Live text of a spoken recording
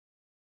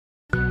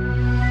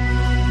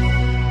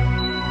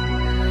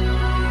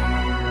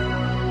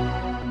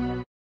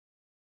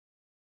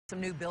Some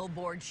new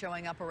billboards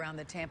showing up around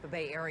the Tampa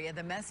Bay area.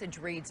 The message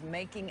reads,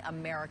 "Making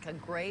America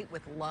Great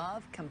with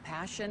Love,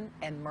 Compassion,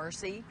 and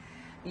Mercy."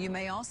 You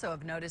may also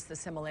have noticed the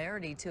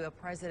similarity to a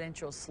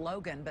presidential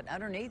slogan, but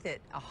underneath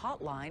it, a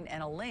hotline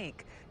and a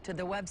link to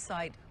the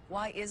website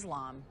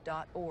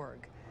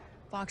yislam.org.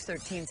 Fox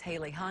 13's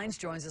Haley Hines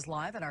joins us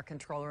live in our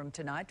control room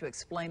tonight to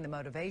explain the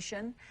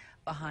motivation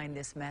behind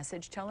this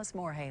message. Tell us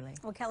more, Haley.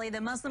 Well, Kelly, the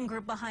Muslim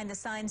group behind the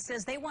sign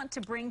says they want to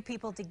bring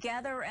people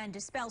together and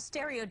dispel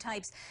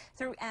stereotypes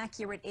through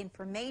accurate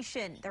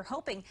information. They're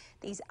hoping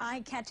these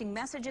eye-catching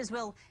messages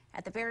will,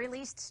 at the very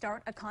least,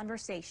 start a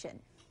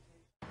conversation.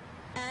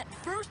 At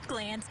first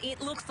glance, it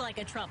looks like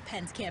a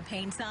Trump-Pence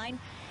campaign sign.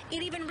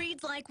 It even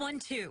reads like one,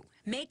 too.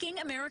 Making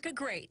America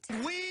Great.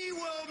 We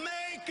will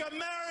make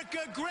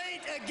America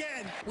great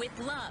again. With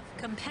love,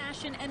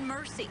 compassion, and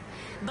mercy.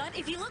 But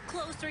if you look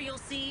closer, you'll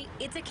see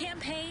it's a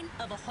campaign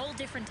of a whole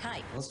different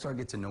type. Let's try to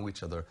get to know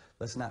each other.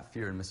 Let's not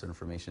fear and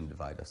misinformation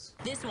divide us.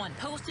 This one,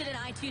 posted at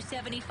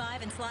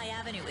I-275 and Sligh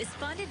Avenue, is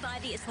funded by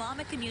the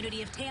Islamic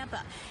Community of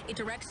Tampa. It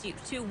directs you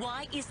to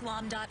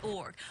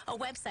yislam.org, a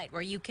website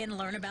where you can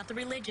learn about the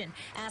religion,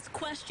 ask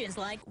questions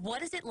like,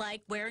 what is it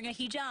like wearing a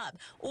hijab,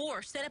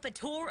 or set up a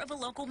tour of a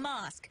local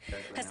mosque.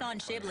 Hassan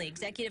Shibly,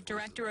 executive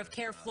director of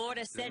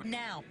CAIR-Florida, said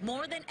now,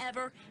 more than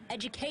ever,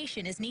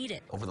 education is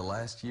needed. Over the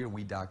last year,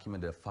 we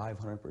documented a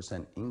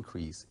 500%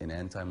 increase in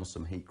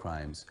anti-Muslim hate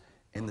crimes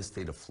in the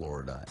state of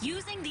Florida.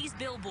 Using these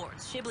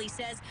billboards, Shibly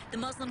says the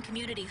Muslim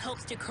community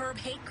hopes to curb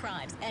hate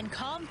crimes and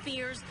calm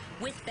fears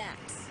with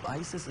facts.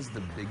 ISIS is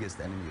the biggest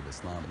enemy of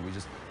Islam, and we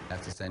just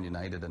have to stand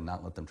united and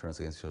not let them turn us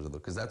against each other,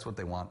 because that's what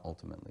they want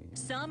ultimately.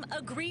 Some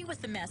agree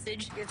with the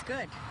message. It's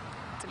good.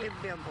 It's a good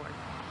billboard.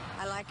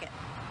 I like it.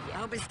 I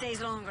hope it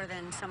stays longer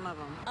than some of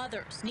them.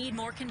 Others need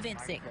more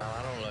convincing. No,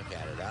 I don't look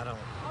at it. I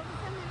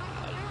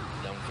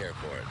don't care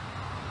for it.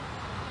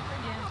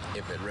 Yeah.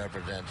 If it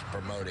represents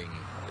promoting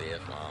the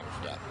Islam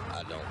stuff,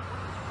 I don't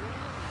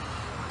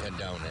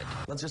condone it.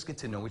 Let's just get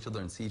to know each other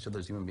and see each other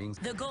as human beings.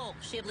 The goal,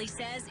 Shibly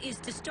says, is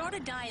to start a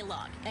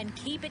dialogue and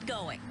keep it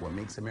going. What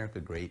makes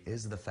America great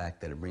is the fact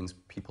that it brings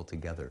people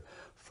together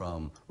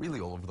from really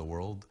all over the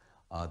world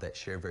that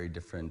share very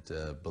different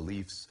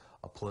beliefs,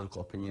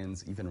 political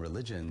opinions, even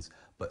religions,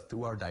 but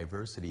through our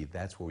diversity,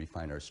 that's where we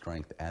find our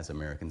strength as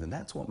Americans, and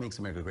that's what makes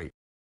America great.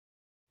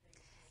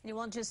 You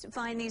won't just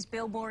find these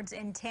billboards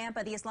in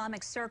Tampa. The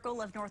Islamic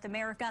Circle of North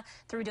America,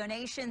 through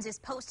donations, is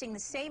posting the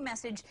same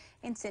message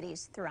in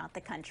cities throughout the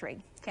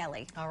country.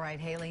 Kelly. All right,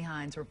 Haley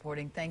Hines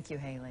reporting. Thank you,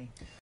 Haley.